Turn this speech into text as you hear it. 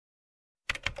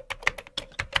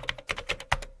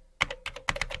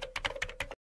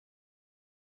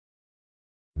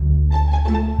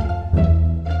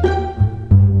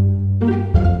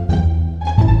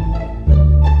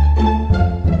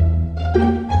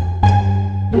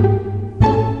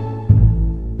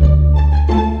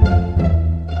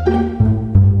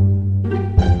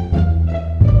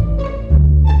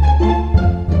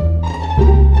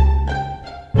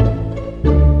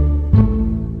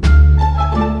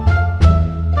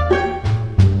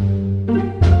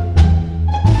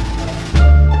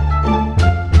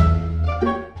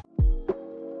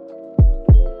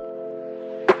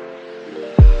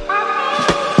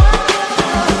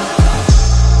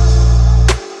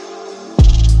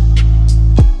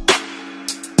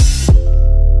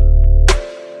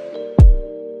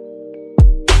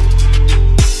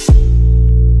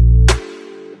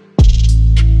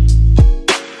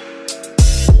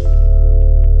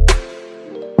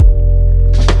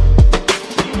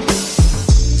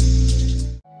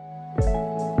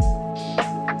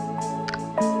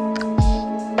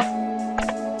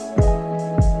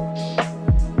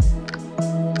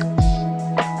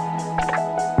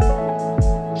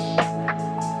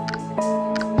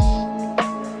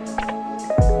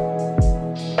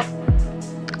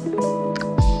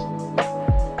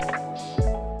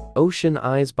Ocean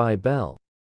Eyes by Belle.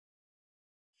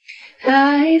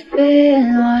 I've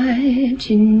been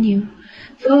watching you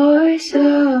for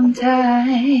some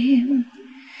time.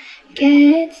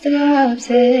 Can't stop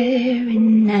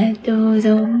staring at those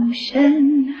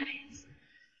ocean eyes.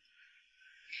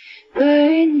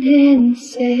 Burning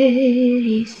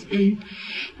cities and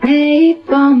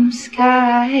napalm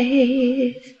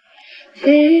skies.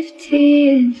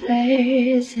 15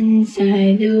 flares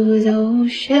inside those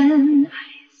ocean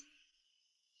eyes.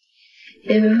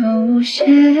 Your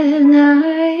ocean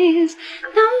eyes,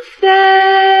 no fair.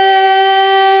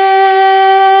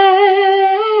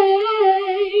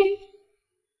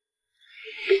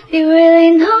 You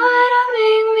really know how to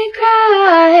make me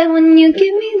cry when you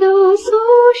give me those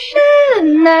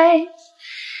ocean eyes.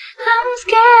 I'm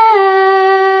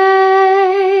scared.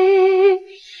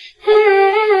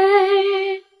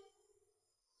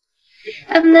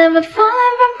 I've never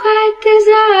fallen from quite this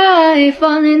high,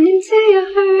 falling into your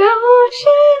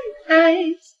ocean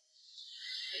eyes.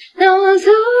 Those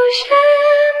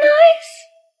ocean eyes.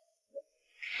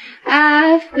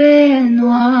 I've been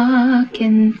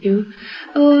walking through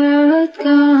a world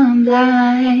gone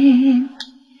blind.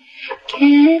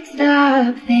 Can't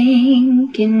stop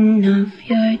thinking of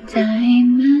your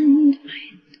diamond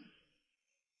mind.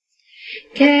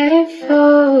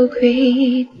 Careful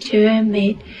creature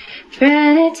made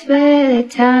friends with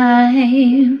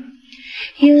time.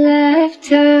 He left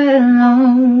her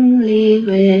lonely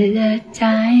with a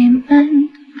diamond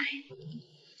mind.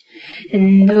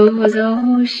 And those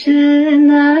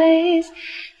ocean eyes,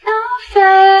 no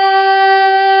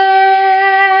fair.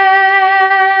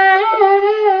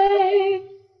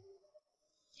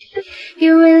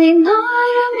 You really know how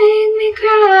to make me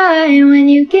cry when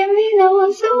you give me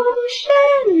those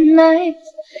ocean eyes.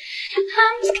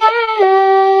 I'm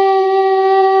scared.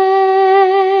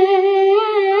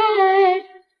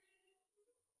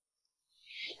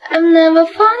 I've never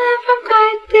fallen from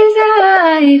quite this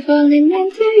high, falling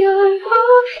into your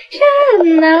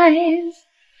ocean eyes.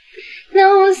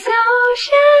 Those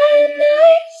ocean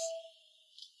eyes.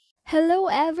 Hello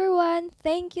everyone!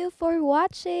 Thank you for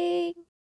watching!